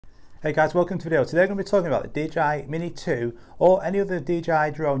Hey guys, welcome to the video. Today I'm going to be talking about the DJI Mini 2 or any other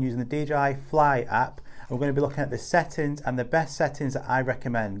DJI drone using the DJI FLY app. And we're going to be looking at the settings and the best settings that I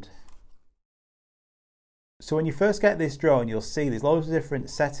recommend. So when you first get this drone, you'll see there's loads of different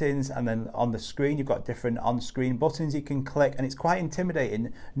settings, and then on the screen you've got different on-screen buttons you can click, and it's quite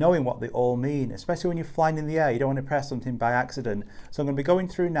intimidating knowing what they all mean, especially when you're flying in the air. You don't want to press something by accident. So I'm going to be going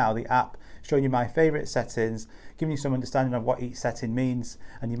through now the app, showing you my favorite settings, giving you some understanding of what each setting means,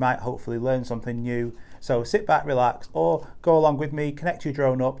 and you might hopefully learn something new. So sit back, relax, or go along with me, connect your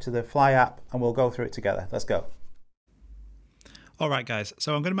drone up to the FLY app, and we'll go through it together. Let's go. Alright guys,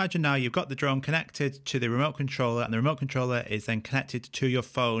 so I'm going to imagine now you've got the drone connected to the remote controller, and the remote controller is then connected to your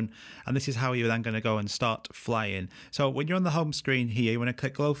phone, and this is how you're then going to go and start flying. So when you're on the home screen here, you want to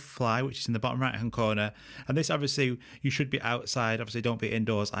click Go Fly, which is in the bottom right hand corner, and this obviously you should be outside, obviously don't be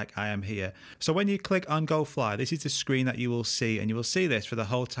indoors like I am here. So when you click on Go Fly, this is the screen that you will see, and you will see this for the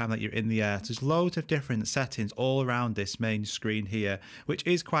whole time that you're in the air. So there's loads of different settings all around this main screen here, which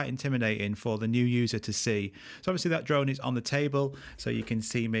is quite intimidating for the new user to see. So obviously that drone is on the table, so you can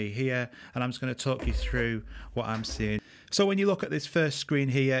see me here, and I'm just going to talk you through what I'm seeing. So when you look at this first screen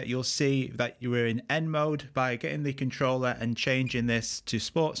here, you'll see that you were in N mode. By getting the controller and changing this to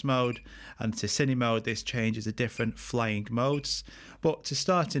sports mode and to cine mode, this changes the different flying modes. But to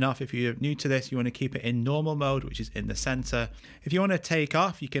starting off, if you're new to this, you want to keep it in normal mode, which is in the center. If you want to take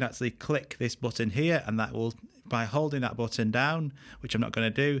off, you can actually click this button here, and that will, by holding that button down, which I'm not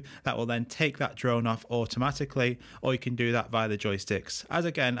going to do, that will then take that drone off automatically, or you can do that via the joysticks. As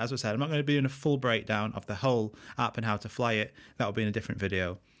I said, I'm not going to be doing a full breakdown of the whole app and how to fly it. That will be in a different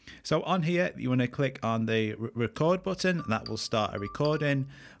video. So on here, you want to click on the record button, and that will start a recording,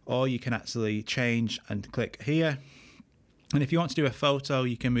 or you can actually change and click here. And if you want to do a photo,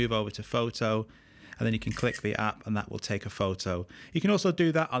 you can move over to photo, and then you can click the app and that will take a photo. You can also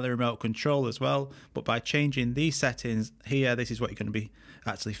do that on the remote control as well, but by changing these settings here, this is what you're going to be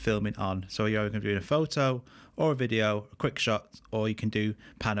actually filming on. So you're going to be doing a photo or a video, a quick shot, or you can do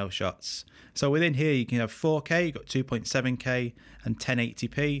pano shots. So within here you can have 4K, you've got 2.7K and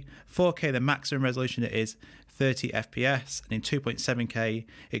 1080p. 4K, the maximum resolution it is 30 FPS, and in 2.7K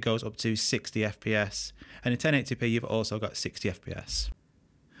it goes up to 60 FPS, and in 1080p you've also got 60 FPS.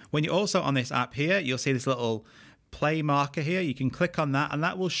 When you're also on this app here, you'll see this little play marker here. You can click on that, and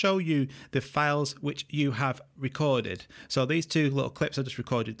that will show you the files which you have recorded. So these two little clips are just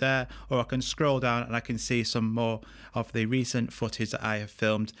recorded there, or I can scroll down and I can see some more of the recent footage that I have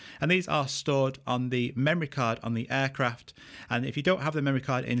filmed. And these are stored on the memory card on the aircraft. And if you don't have the memory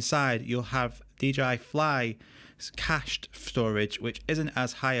card inside, you'll have DJI Fly cached storage, which isn't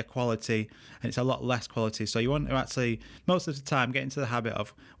as high a quality, and it's a lot less quality. So you want to actually, most of the time, get into the habit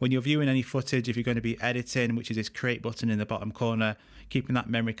of, when you're viewing any footage, if you're going to be editing, which is this create button in the bottom corner, keeping that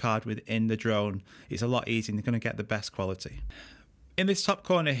memory card within the drone, it's a lot easier and you're going to get the best quality. In this top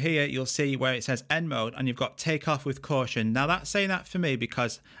corner here, you'll see where it says N mode, and you've got take off with caution. Now that's saying that for me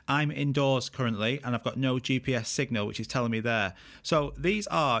because I'm indoors currently and I've got no GPS signal, which is telling me there. So these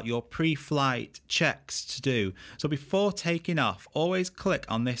are your pre-flight checks to do. So before taking off, always click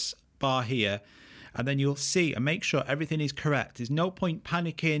on this bar here, and then you'll see and make sure everything is correct. There's no point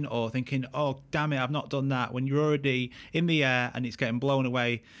panicking or thinking, oh damn it, I've not done that, when you're already in the air and it's getting blown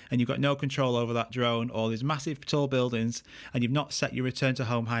away and you've got no control over that drone, or there's massive tall buildings and you've not set your return to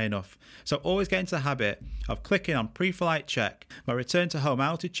home high enough. So always get into the habit of clicking on pre-flight check. My return to home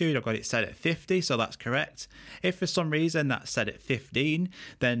altitude, I've got it set at 50, so that's correct. If for some reason that's set at 15,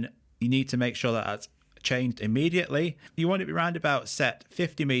 then you need to make sure that that's changed immediately. You want it to be round about set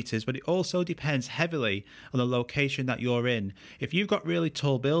 50 meters, but it also depends heavily on the location that you're in. If you've got really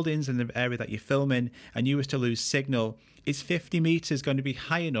tall buildings in the area that you're filming and you was to lose signal, is 50 meters going to be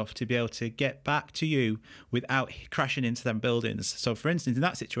high enough to be able to get back to you without crashing into them buildings? So for instance, in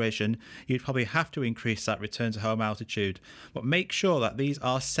that situation, you'd probably have to increase that return to home altitude, but make sure that these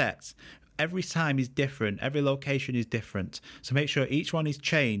are set. Every time is different, every location is different, so make sure each one is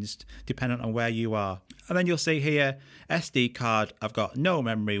changed depending on where you are. And then you'll see here, SD card, I've got no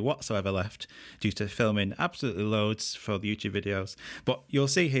memory whatsoever left due to filming absolutely loads for the YouTube videos. But you'll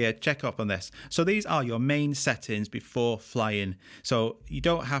see here, check up on this. So these are your main settings before flying. So you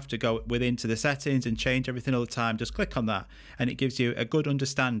don't have to go within to the settings and change everything all the time. Just click on that and it gives you a good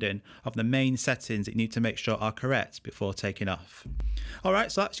understanding of the main settings that you need to make sure are correct before taking off. All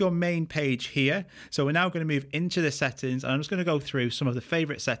right, so that's your main page here. So we're now going to move into the settings, and I'm just going to go through some of the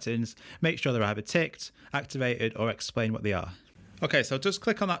favorite settings, make sure they're either ticked, activated, or explain what they are. Okay, so just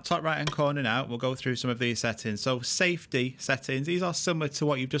click on that top right hand corner now. We'll go through some of these settings. So safety settings, these are similar to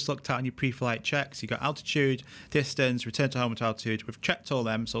what you've just looked at on your pre-flight checks. You've got altitude, distance, return to home at altitude. We've checked all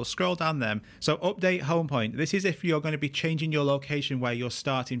them, so scroll down them. So update home point. This is if you're going to be changing your location where you're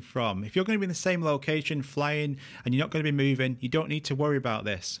starting from. If you're going to be in the same location flying and you're not going to be moving, you don't need to worry about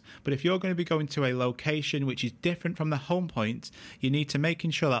this. But if you're going to be going to a location which is different from the home point, you need to make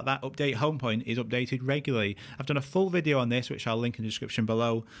sure that that update home point is updated regularly. I've done a full video on this, which I'll link in the description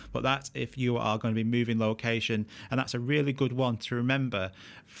below, but that's if you are going to be moving location, and that's a really good one to remember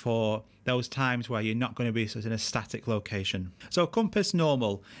for those times where you're not going to be in a static location. So compass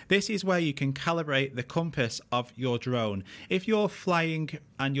normal, this is where you can calibrate the compass of your drone. If you're flying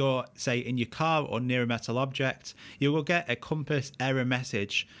and you're say in your car or near a metal object, you will get a compass error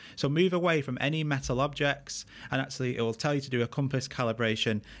message. So move away from any metal objects, and actually it will tell you to do a compass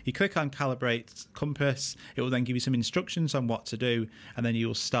calibration. You click on calibrate compass, it will then give you some instructions on what to do, and then you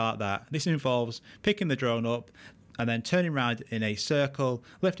will start that. This involves picking the drone up and then turning around in a circle,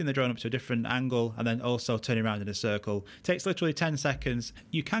 lifting the drone up to a different angle, and then also turning around in a circle. It takes literally 10 seconds.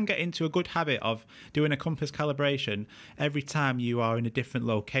 You can get into a good habit of doing a compass calibration every time you are in a different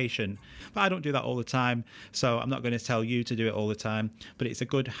location. But I don't do that all the time, so I'm not going to tell you to do it all the time, but it's a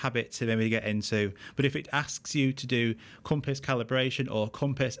good habit to maybe get into. But if it asks you to do compass calibration or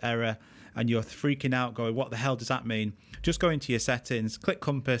compass error, and you're freaking out going, what the hell does that mean? Just go into your settings, click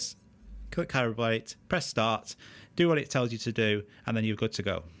compass, click calibrate, press start, do what it tells you to do, and then you're good to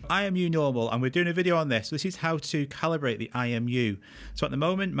go. IMU normal, and we're doing a video on this. This is how to calibrate the IMU. So at the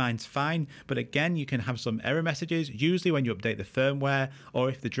moment, mine's fine, but again, you can have some error messages, usually when you update the firmware, or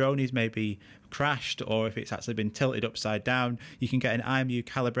if the drone is maybe crashed, or if it's actually been tilted upside down, you can get an IMU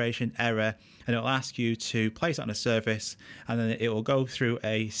calibration error, and it'll ask you to place it on a surface, and then it will go through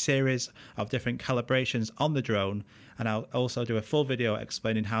a series of different calibrations on the drone, and I'll also do a full video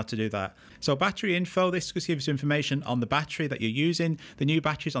explaining how to do that. So battery info, this just gives you information on the battery that you're using. The new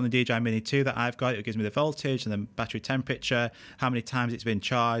batteries on the DJI Mini 2 that I've got, it gives me the voltage and the battery temperature, how many times it's been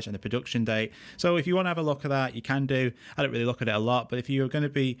charged, and the production date. So if you want to have a look at that, you can do. I don't really look at it a lot, but if you're going to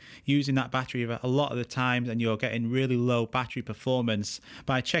be using that battery a lot of the times and you're getting really low battery performance,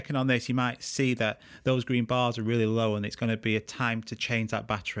 by checking on this, you might see that those green bars are really low, and it's going to be a time to change that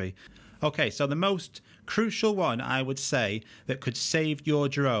battery. Okay, so the most crucial one I would say that could save your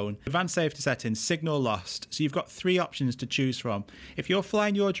drone, advanced safety settings, signal lost. So you've got three options to choose from. If you're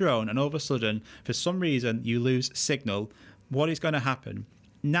flying your drone and all of a sudden, for some reason, you lose signal, what is going to happen?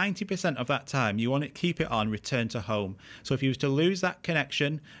 90% of that time, you want to keep it on, return to home. So if you was to lose that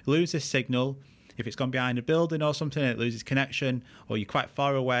connection, lose this signal, if it's gone behind a building or something and it loses connection, or you're quite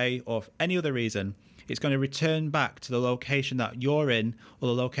far away, or for any other reason, it's going to return back to the location that you're in or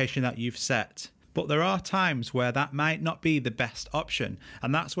the location that you've set. But there are times where that might not be the best option,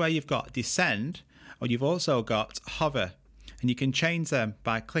 and that's where you've got descend, or you've also got hover. And you can change them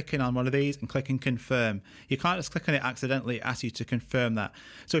by clicking on one of these and clicking confirm. You can't just click on it accidentally, it asks you to confirm that.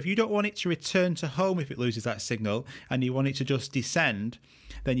 So if you don't want it to return to home if it loses that signal, and you want it to just descend,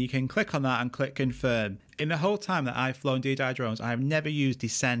 then you can click on that and click confirm. In the whole time that I've flown DJI drones, I have never used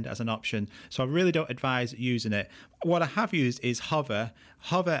descend as an option, so I really don't advise using it. What I have used is hover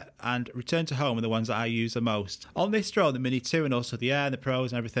and return to home are the ones that I use the most. On this drone, the Mini 2 and also the Air and the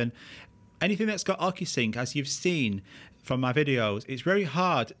Pros and everything, anything that's got OcuSync, as you've seen from my videos, it's very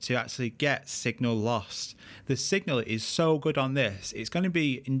hard to actually get signal lost. The signal is so good on this. It's going to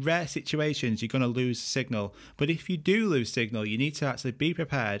be, in rare situations, you're going to lose signal. But if you do lose signal, you need to actually be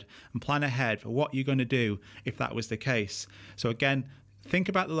prepared and plan ahead for what you're going to do if that was the case. So again, think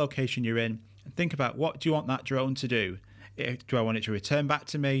about the location you're in and think about, what do you want that drone to do? Do I want it to return back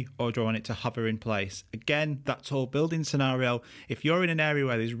to me, or do I want it to hover in place? Again, that tall building scenario, if you're in an area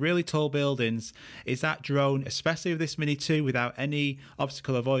where there's really tall buildings, is that drone, especially with this Mini 2 without any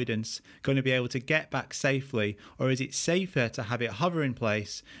obstacle avoidance, going to be able to get back safely? Or is it safer to have it hover in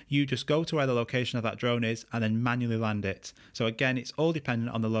place, you just go to where the location of that drone is and then manually land it? So again, it's all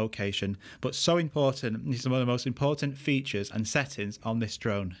dependent on the location, but so important. This is one of the most important features and settings on this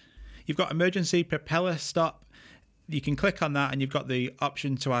drone. You've got emergency propeller stop. You can click on that and you've got the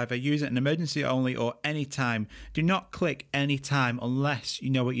option to either use it in emergency only or anytime. Do not click anytime unless you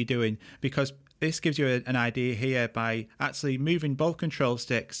know what you're doing, because this gives you an idea here by actually moving both control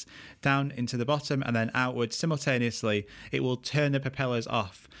sticks down into the bottom and then outwards simultaneously. It will turn the propellers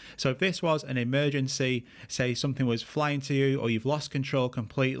off. So if this was an emergency, say something was flying to you or you've lost control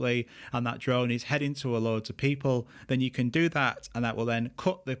completely and that drone is heading to a load of people, then you can do that and that will then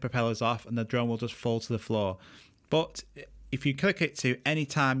cut the propellers off and the drone will just fall to the floor. But if you click it to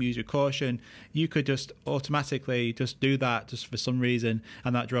anytime use with caution, you could just automatically just do that just for some reason,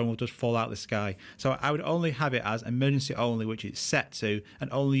 and that drone will just fall out of the sky. So I would only have it as emergency only, which it's set to,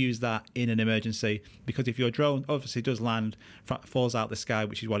 and only use that in an emergency, because if your drone obviously does land, falls out of the sky,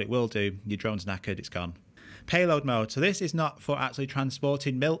 which is what it will do, your drone's knackered, it's gone. Payload mode. So this is not for actually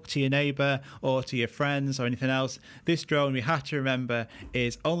transporting milk to your neighbour or to your friends or anything else. This drone, we have to remember,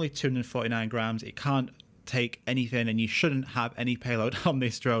 is only 249 grams. It can't take anything, and you shouldn't have any payload on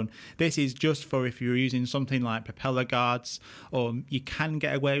this drone. This is just for if you're using something like propeller guards, or you can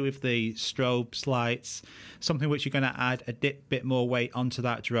get away with the strobe lights, something which you're going to add a bit more weight onto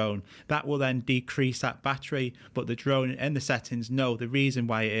that drone. That will then decrease that battery, but the drone and the settings know the reason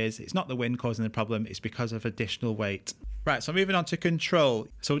why it is. It's not the wind causing the problem, it's because of additional weight. Right, so moving on to control.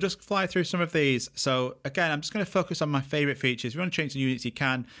 So we'll just fly through some of these. So again, I'm just going to focus on my favorite features. If you want to change the units, you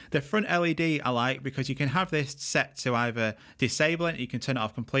can. The front LED I like because you can have this set to either disable it, you can turn it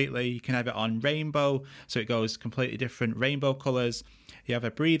off completely. You can have it on rainbow, so it goes completely different rainbow colors. You have a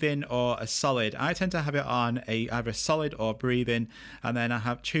breathing or a solid. I tend to have it on either solid or breathing, and then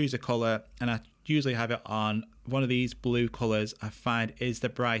I choose a color, and I usually have it on one of these blue colors. I find is the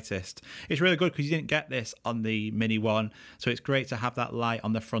brightest. It's really good because you didn't get this on the Mini one, so it's great to have that light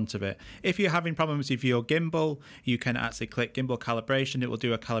on the front of it. If you're having problems with your gimbal, you can actually click gimbal calibration. It will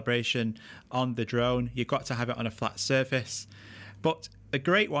do a calibration on the drone. You've got to have it on a flat surface. But the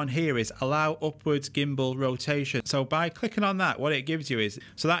great one here is allow upwards gimbal rotation. So by clicking on that, what it gives you is,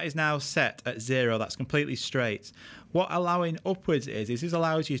 so that is now set at 0. That's completely straight. What allowing upwards is this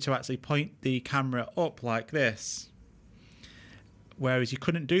allows you to actually point the camera up like this. Whereas you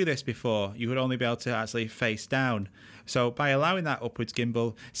couldn't do this before. You would only be able to actually face down. So by allowing that upwards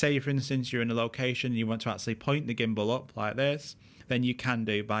gimbal, say for instance you're in a location and you want to actually point the gimbal up like this, then you can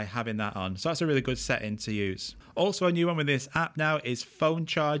do by having that on. So that's a really good setting to use. Also a new one with this app now is phone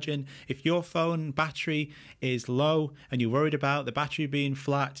charging. If your phone battery is low and you're worried about the battery being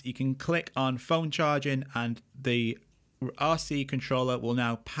flat, you can click on phone charging and the RC controller will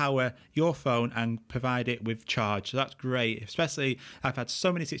now power your phone and provide it with charge. So that's great. Especially I've had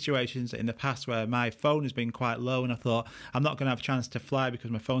so many situations in the past where my phone has been quite low and I thought I'm not going to have a chance to fly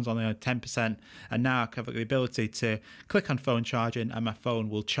because my phone's only on 10%, and now I have the ability to click on phone charging and my phone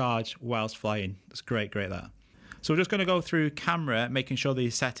will charge whilst flying. That's great that. So we're just going to go through camera, making sure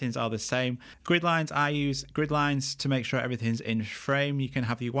these settings are the same. Grid lines, I use grid lines to make sure everything's in frame. You can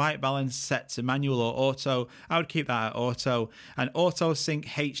have the white balance set to manual or auto. I would keep that at auto. And auto sync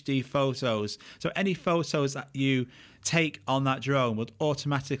HD photos. So any photos that you take on that drone would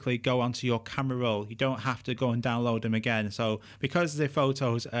automatically go onto your camera roll. You don't have to go and download them again. So because the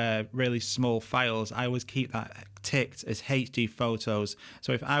photos are really small files, I always keep that ticked as HD photos.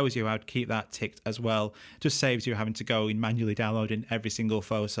 So if I was you, I'd keep that ticked as well. Just saves you having to go and manually downloading every single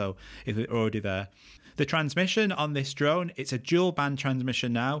photo if they're already there. The transmission on this drone, it's a dual band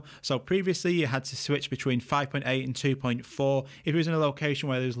transmission now. So previously you had to switch between 5.8 and 2.4. If it was in a location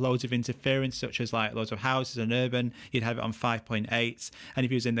where there's loads of interference, such as like loads of houses and urban, you'd have it on 5.8. And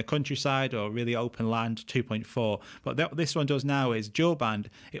if it was in the countryside or really open land, 2.4. But what this one does now is dual band.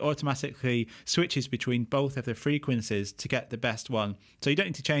 It automatically switches between both of the frequencies to get the best one. So you don't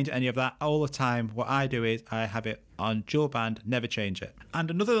need to change any of that all the time. What I do is I have it on dual band, never change it.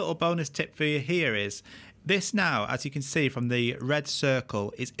 And another little bonus tip for you here is this now, as you can see from the red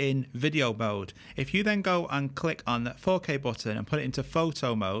circle, is in video mode. If you then go and click on that 4K button and put it into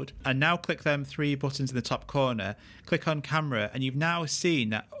photo mode, and now click them 3 buttons in the top corner, click on camera, and you've now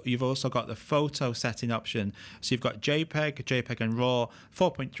seen that you've also got the photo setting option. So you've got JPEG, JPEG and RAW,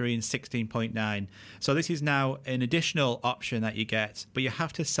 4.3 and 16.9. So this is now an additional option that you get, but you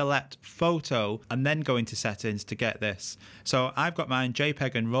have to select photo and then go into settings to get this. So I've got mine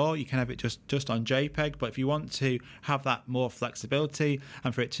JPEG and RAW. You can have it just on JPEG, but if you want to have that more flexibility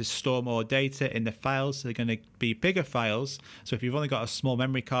and for it to store more data in the files, so they're going to be bigger files. So if you've only got a small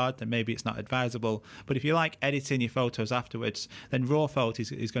memory card, then maybe it's not advisable. But if you like editing your photos afterwards, then RAW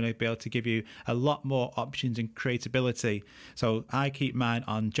photos is going to be able to give you a lot more options and creatability. So I keep mine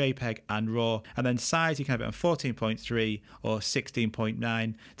on JPEG and RAW. And then size, you can have it on 14.3 or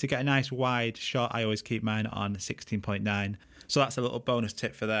 16.9. To get a nice wide shot, I always keep mine on 16.9. So that's a little bonus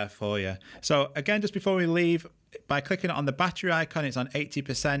tip for you. So again, just before we leave, by clicking on the battery icon, it's on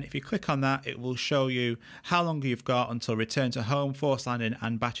 80%. If you click on that, it will show you how long you've got until return to home, forced landing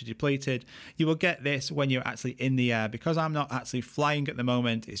and battery depleted. You will get this when you're actually in the air. Because I'm not actually flying at the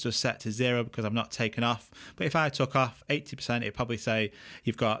moment, it's just set to 0 because I'm not taken off. But if I took off 80%, it'd probably say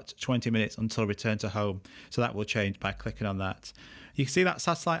you've got 20 minutes until return to home. So that will change by clicking on that. You can see that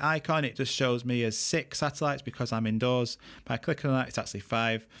satellite icon, it just shows me as 6 satellites because I'm indoors. By clicking on that, it's actually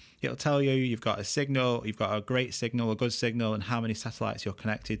 5. It'll tell you you've got a signal, you've got a great signal, a good signal, and how many satellites you're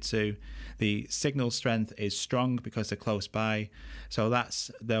connected to. The signal strength is strong because they're close by. So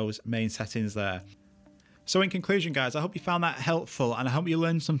that's those main settings there. So in conclusion, guys, I hope you found that helpful and I hope you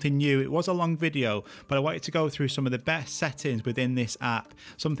learned something new. It was a long video, but I wanted to go through some of the best settings within this app,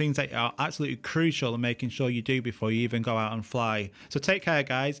 some things that are absolutely crucial in making sure you do before you even go out and fly. So take care,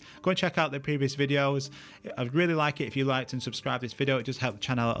 guys. Go and check out the previous videos. I'd really like it if you liked and subscribed this video. It just helped the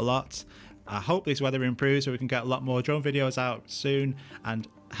channel out a lot. I hope this weather improves so we can get a lot more drone videos out soon, and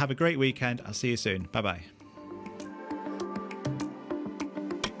have a great weekend. I'll see you soon. Bye bye.